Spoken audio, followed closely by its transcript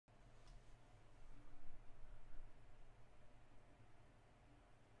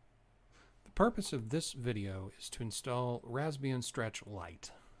purpose of this video is to install Raspbian Lite.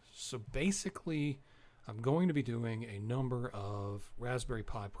 So basically, I'm going to be doing a number of Raspberry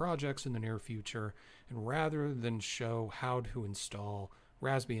Pi projects in the near future, and rather than show how to install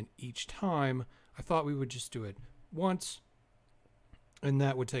Raspbian each time, I thought we would just do it once, and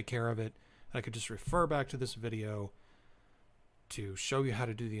that would take care of it. I could just refer back to this video to show you how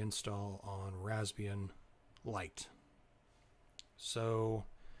to do the install on Raspbian Lite. So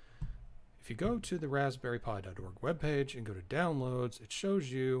if you go to the raspberrypi.org webpage and go to downloads, it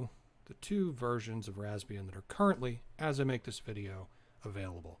shows you the two versions of Raspbian that are currently, as I make this video,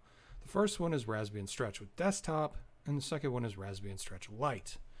 available. The first one is Raspbian Stretch with desktop, and the second one is Raspbian Stretch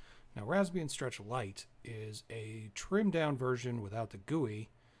Lite. Now, Raspbian Stretch Lite is a trimmed down version without the GUI,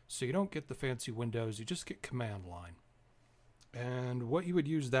 so you don't get the fancy windows, you just get command line. And what you would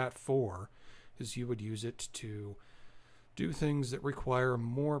use that for is you would use it to do things that require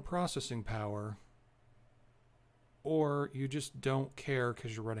more processing power, or you just don't care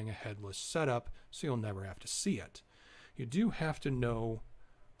because you're running a headless setup, so you'll never have to see it. You do have to know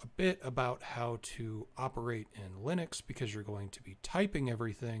a bit about how to operate in Linux because you're going to be typing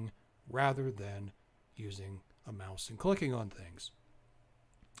everything rather than using a mouse and clicking on things.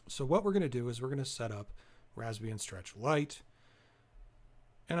 So what we're going to do is we're going to set up Raspbian Stretch Lite,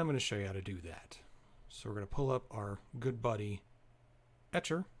 and I'm going to show you how to do that. So we're going to pull up our good buddy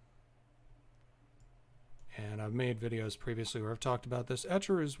Etcher. And I've made videos previously where I've talked about this.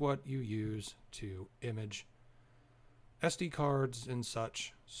 Etcher is what you use to image SD cards and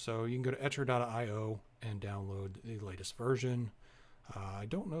such. So you can go to etcher.io and download the latest version. I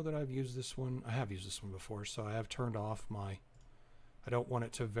don't know that I've used this one. I have used this one before, so I have turned off my... I don't want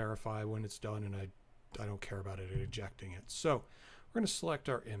it to verify when it's done, and I don't care about it ejecting it. So we're going to select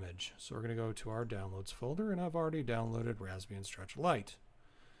our image. So we're going to go to our downloads folder, and I've already downloaded Raspbian Stretch Lite.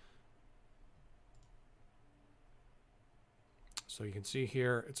 So you can see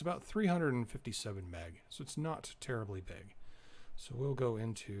here, it's about 357 meg, so it's not terribly big. So we'll go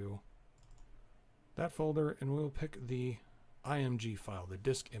into that folder, and we'll pick the IMG file, the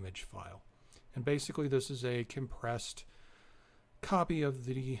disk image file. And basically this is a compressed copy of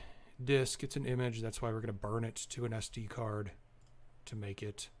the disk. It's an image, that's why we're going to burn it to an SD card to make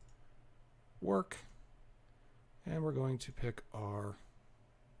it work. And we're going to pick our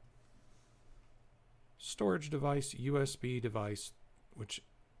storage device, USB device, which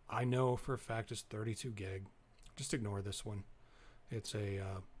I know for a fact is 32 gig. Just ignore this one. It's a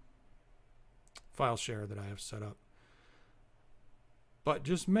file share that I have set up. But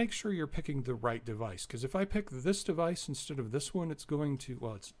just make sure you're picking the right device, because if I pick this device instead of this one, it's going to,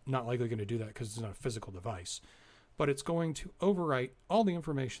 well, it's not likely going to do that because it's not a physical device, but it's going to overwrite all the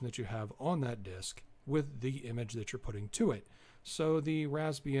information that you have on that disk with the image that you're putting to it. So the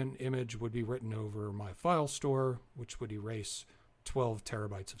Raspbian image would be written over my file store, which would erase 12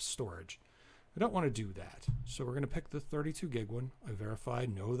 terabytes of storage. I don't want to do that. So we're going to pick the 32 gig one. I verify,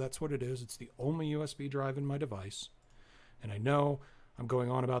 no, that's what it is. It's the only USB drive in my device. And I know I'm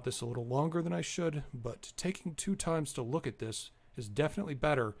going on about this a little longer than I should, but taking 2 times to look at this is definitely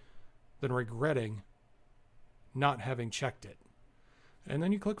better than regretting not having checked it. And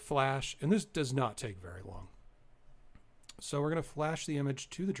then you click flash, and this does not take very long. So we're going to flash the image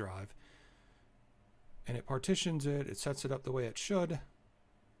to the drive, and it partitions it, it sets it up the way it should,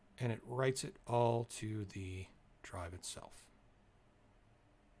 and it writes it all to the drive itself.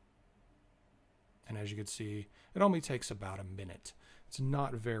 And as you can see, it only takes about a minute. It's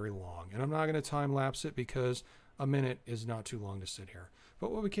not very long, and I'm not going to time lapse it because a minute is not too long to sit here.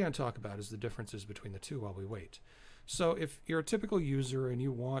 But what we can talk about is the differences between the two while we wait. So if you're a typical user and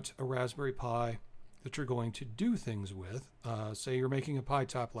you want a Raspberry Pi that you're going to do things with, say you're making a Pi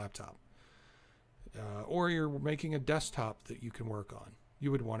top laptop, or you're making a desktop that you can work on,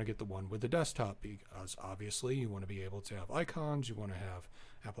 you would want to get the one with the desktop because obviously you want to be able to have icons, you want to have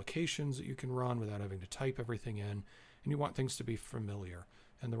applications that you can run without having to type everything in, and you want things to be familiar.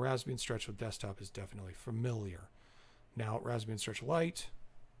 And the Raspbian Stretch with desktop is definitely familiar. Now, Raspbian Stretch Lite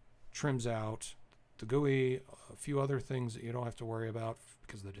trims out the GUI, a few other things that you don't have to worry about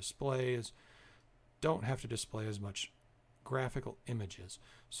because the displays don't have to display as much graphical images.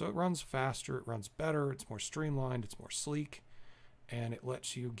 So it runs faster, it runs better, it's more streamlined, it's more sleek, and it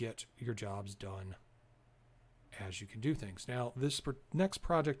lets you get your jobs done as you can do things. Now, this next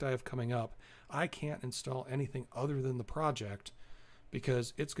project I have coming up, I can't install anything other than the project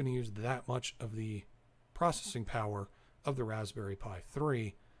because it's going to use that much of the processing power of the Raspberry Pi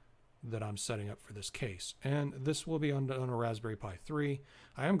 3 that I'm setting up for this case. And this will be on a Raspberry Pi 3.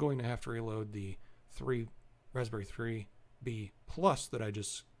 I am going to have to reload the Raspberry 3B Plus that I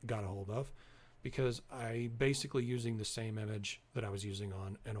just got a hold of. because I'm basically using the same image that I was using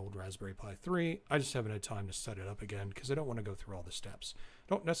on an old Raspberry Pi 3. I just haven't had time to set it up again because I don't want to go through all the steps.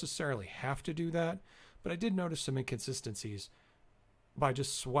 Don't necessarily have to do that, but I did notice some inconsistencies by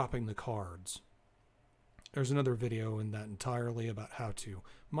just swapping the cards. There's another video in that entirely about how to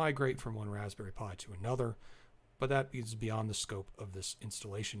migrate from one Raspberry Pi to another, but that is beyond the scope of this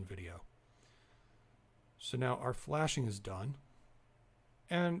installation video. So now our flashing is done,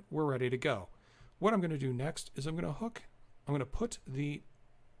 and we're ready to go. What I'm going to do next is I'm going to put the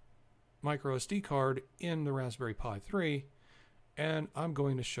micro SD card in the Raspberry Pi 3, and I'm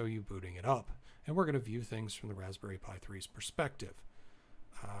going to show you booting it up. And we're going to view things from the Raspberry Pi 3's perspective.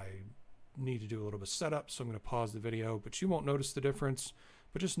 I need to do a little bit of setup, so I'm going to pause the video, but you won't notice the difference.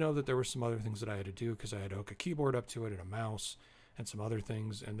 But just know that there were some other things that I had to do because I had to hook a keyboard up to it and a mouse and some other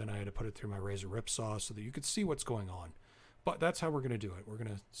things, and then I had to put it through my razor rip saw so that you could see what's going on. But that's how we're going to do it. We're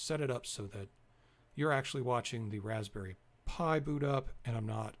going to set it up so that you're actually watching the Raspberry Pi boot up, and I'm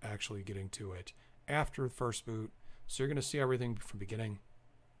not actually getting to it after the first boot. So you're going to see everything from beginning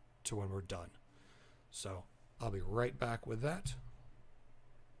to when we're done. So I'll be right back with that.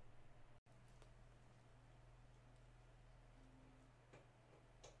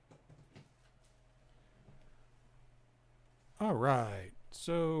 All right,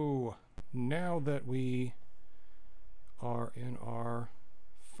 so now that we are in our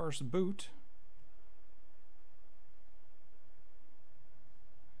first boot,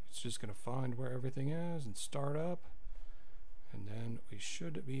 it's just going to find where everything is and start up, and then we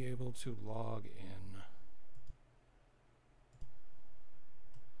should be able to log in.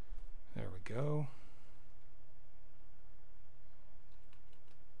 There we go.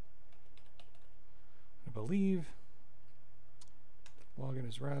 I believe login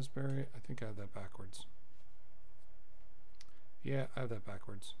is Raspberry. I think I have that backwards. Yeah, I have that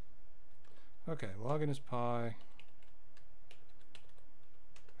backwards. Okay, login is Pi.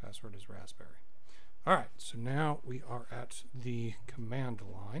 Password is Raspberry. All right, so now we are at the command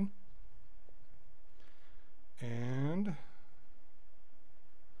line. And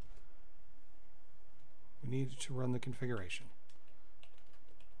we need to run the configuration.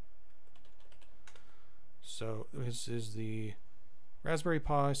 So this is the Raspberry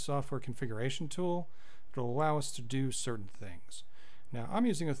Pi software configuration tool. It'll allow us to do certain things. Now I'm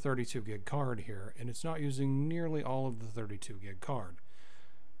using a 32 gig card here, and it's not using nearly all of the 32 gig card.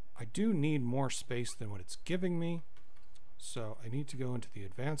 I do need more space than what it's giving me, so I need to go into the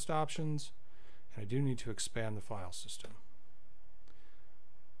advanced options, and I do need to expand the file system.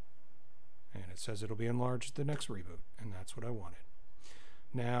 And it says it'll be enlarged at the next reboot, and that's what I wanted.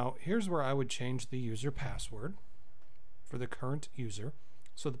 Now here's where I would change the user password for the current user.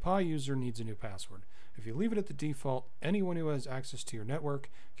 So the Pi user needs a new password. If you leave it at the default, anyone who has access to your network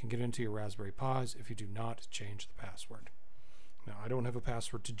can get into your Raspberry Pis if you do not change the password. Now I don't have a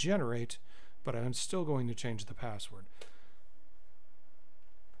password to generate, but I'm still going to change the password.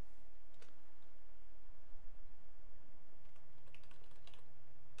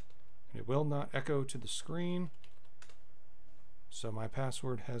 And it will not echo to the screen, so my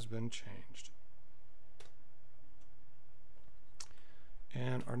password has been changed.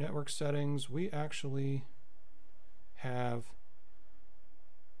 And our network settings, we actually have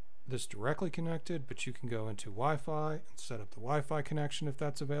this directly connected, but you can go into Wi-Fi and set up the Wi-Fi connection if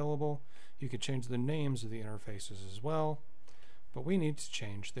that's available. You can change the names of the interfaces as well, but we need to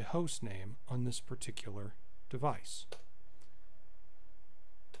change the host name on this particular device,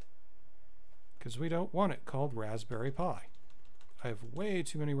 because we don't want it called Raspberry Pi. I have way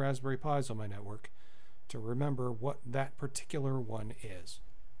too many Raspberry Pis on my network to remember what that particular one is.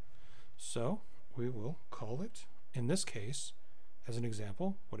 So we will call it, in this case, as an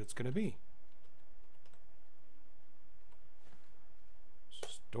example, what it's going to be.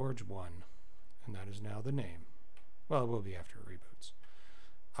 Storage 1, and that is now the name. Well, it will be after it reboots.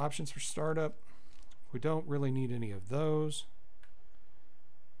 Options for startup, we don't really need any of those.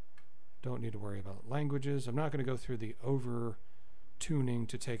 Don't need to worry about languages. I'm not going to go through the over tuning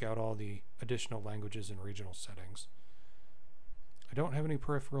to take out all the additional languages and regional settings. I don't have any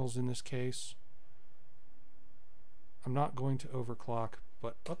peripherals in this case. I'm not going to overclock,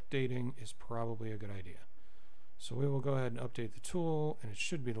 but updating is probably a good idea. So we will go ahead and update the tool, and it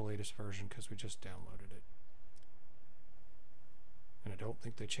should be the latest version because we just downloaded it. And I don't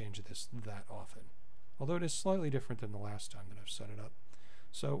think they change this that often, although it is slightly different than the last time that I've set it up.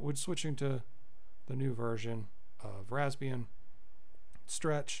 So we're switching to the new version of Raspbian.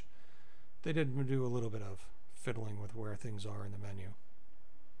 Stretch, they did do a little bit of fiddling with where things are in the menu.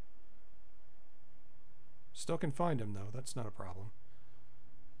 Still can find them though, that's not a problem.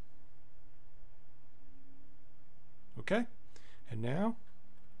 Okay, and now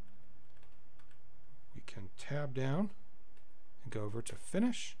we can tab down and go over to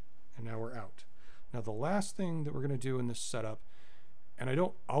finish, and now we're out. Now the last thing that we're going to do in this setup, and I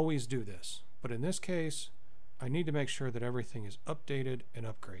don't always do this, but in this case I need to make sure that everything is updated and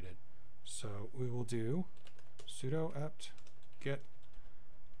upgraded. So we will do sudo apt get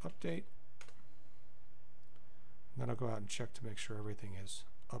update, and then I'll go out and check to make sure everything is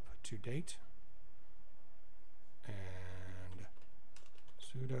up to date, and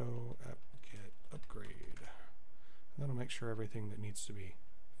sudo apt get upgrade, and then I'll make sure everything that needs to be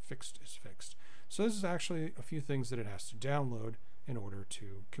fixed is fixed. So this is actually a few things that it has to download in order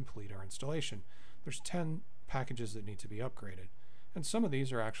to complete our installation. There's 10 packages that need to be upgraded, and some of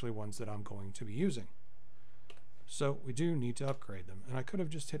these are actually ones that I'm going to be using. So we do need to upgrade them, and I could have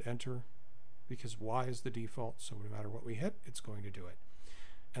just hit enter because Y is the default, so no matter what we hit, it's going to do it.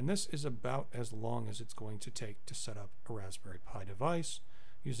 And this is about as long as it's going to take to set up a Raspberry Pi device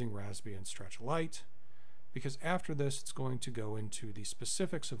using Raspbian Lite, because after this it's going to go into the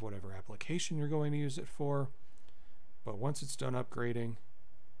specifics of whatever application you're going to use it for. But once it's done upgrading,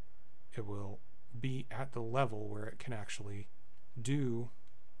 it will be at the level where it can actually do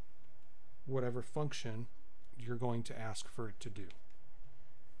whatever function you're going to ask for it to do.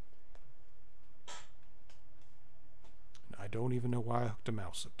 I don't even know why I hooked a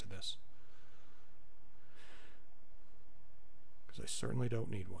mouse up to this, because I certainly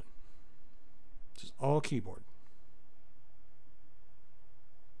don't need one. This is all keyboard.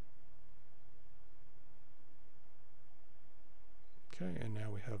 Okay, and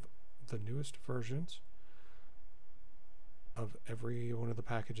now we have the newest versions of every one of the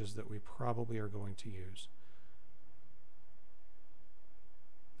packages that we probably are going to use.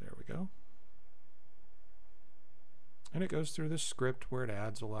 There we go. And it goes through this script where it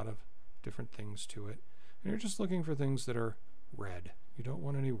adds a lot of different things to it. And you're just looking for things that are red. You don't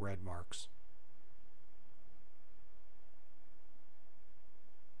want any red marks.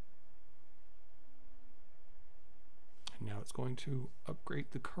 And now it's going to upgrade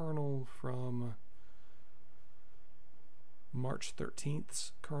the kernel from March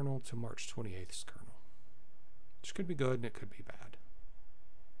 13th's kernel to March 28th's kernel, which could be good and it could be bad.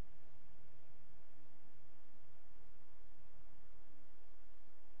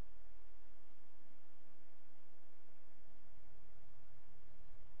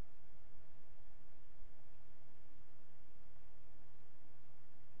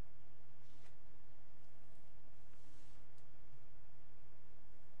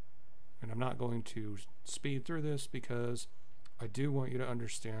 And I'm not going to speed through this because I do want you to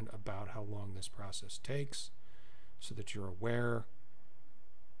understand about how long this process takes, so that you're aware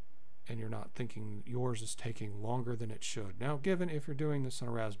and you're not thinking yours is taking longer than it should. Now, given if you're doing this on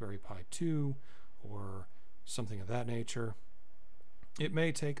a Raspberry Pi 2 or something of that nature, it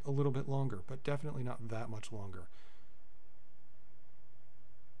may take a little bit longer, but definitely not that much longer.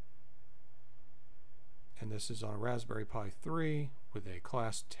 And this is on a Raspberry Pi 3 with a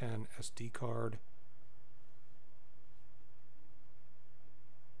Class 10 SD card.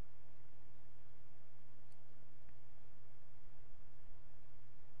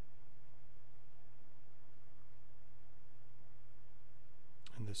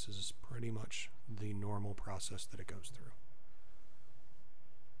 And this is pretty much the normal process that it goes through.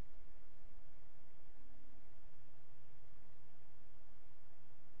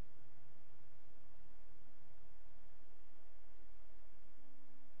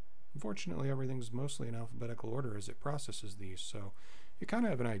 Unfortunately, everything's mostly in alphabetical order as it processes these, so you kind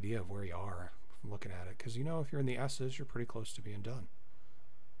of have an idea of where you are from looking at it, because you know if you're in the S's, you're pretty close to being done.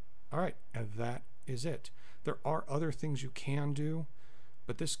 Alright, and that is it. There are other things you can do,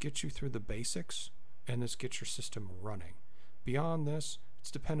 but this gets you through the basics, and this gets your system running. Beyond this, it's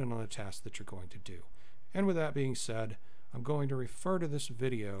dependent on the task that you're going to do. And with that being said, I'm going to refer to this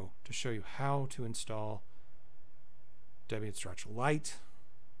video to show you how to install Debian Lite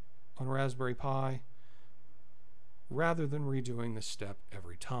on a Raspberry Pi, rather than redoing this step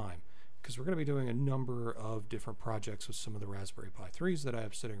every time, because we're going to be doing a number of different projects with some of the Raspberry Pi 3s that I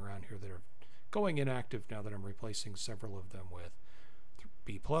have sitting around here that are going inactive now that I'm replacing several of them with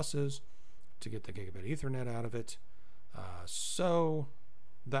B pluses to get the gigabit Ethernet out of it. So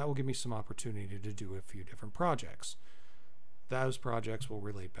that will give me some opportunity to do a few different projects. Those projects will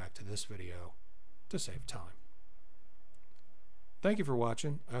relate back to this video to save time. Thank you for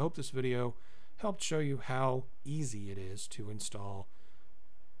watching. I hope this video helped show you how easy it is to install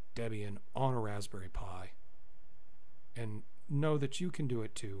Debian on a Raspberry Pi, and know that you can do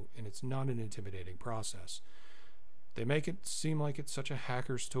it too, and it's not an intimidating process. They make it seem like it's such a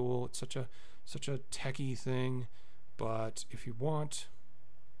hacker's tool, it's such a techie thing, But if you want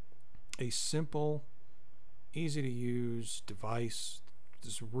a simple, easy to use device,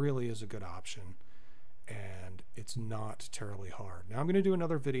 this really is a good option, and it's not terribly hard. Now I'm going to do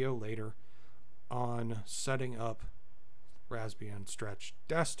another video later on setting up Raspbian Stretch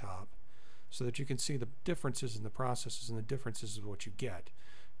Desktop so that you can see the differences in the processes and the differences of what you get,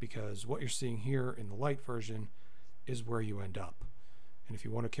 because what you're seeing here in the Lite version is where you end up. And if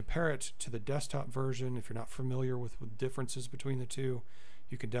you want to compare it to the desktop version, if you're not familiar with the differences between the two,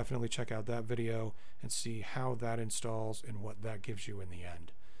 you can definitely check out that video and see how that installs and what that gives you in the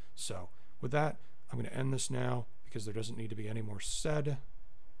end. So with that, I'm going to end this now because there doesn't need to be any more said,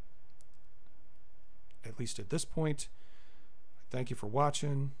 at least at this point. Thank you for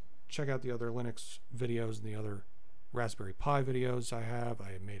watching. Check out the other Linux videos and the other Raspberry Pi videos I have.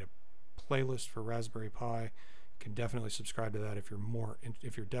 I made a playlist for Raspberry Pi. You can definitely subscribe to that if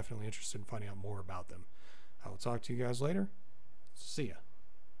you're definitely interested in finding out more about them. I will talk to you guys later. See ya.